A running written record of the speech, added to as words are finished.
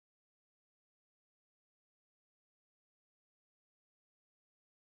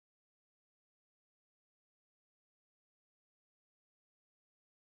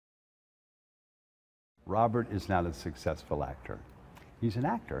Robert is not a successful actor. He's an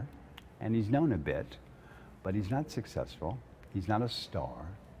actor, and he's known a bit, but he's not successful. He's not a star.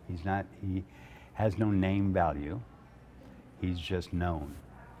 He has no name value. He's just known.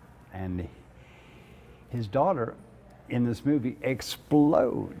 And his daughter in this movie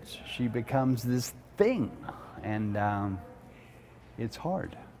explodes. She becomes this thing. And it's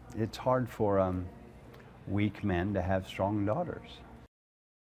hard. It's hard for weak men to have strong daughters.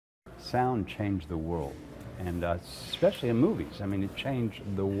 Sound changed the world, and especially in movies. I mean, it changed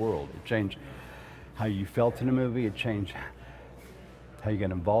the world. It changed how you felt in a movie. It changed how you got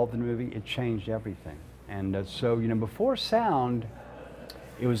involved in the movie. It changed everything. And so, you know, before sound,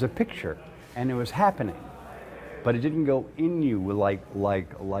 it was a picture, and it was happening, but it didn't go in you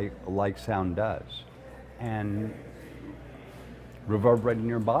like sound does, and reverberate in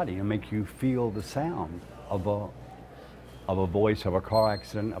your body and make you feel the sound of a voice, of a car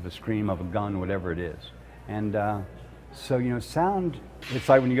accident, of a scream, of a gun, whatever it is. And so, you know, sound, it's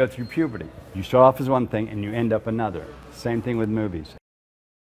like when you go through puberty. You start off as one thing and you end up another. Same thing with movies.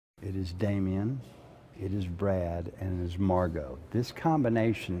 It is Damien, it is Brad, and it is Margot. This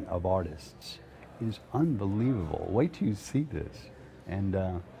combination of artists is unbelievable. Wait till you see this. And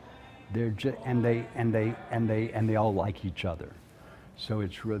they're just, and they all like each other. So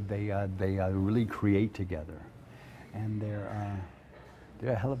it's they really create together, and they're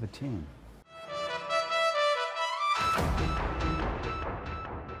a hell of a team.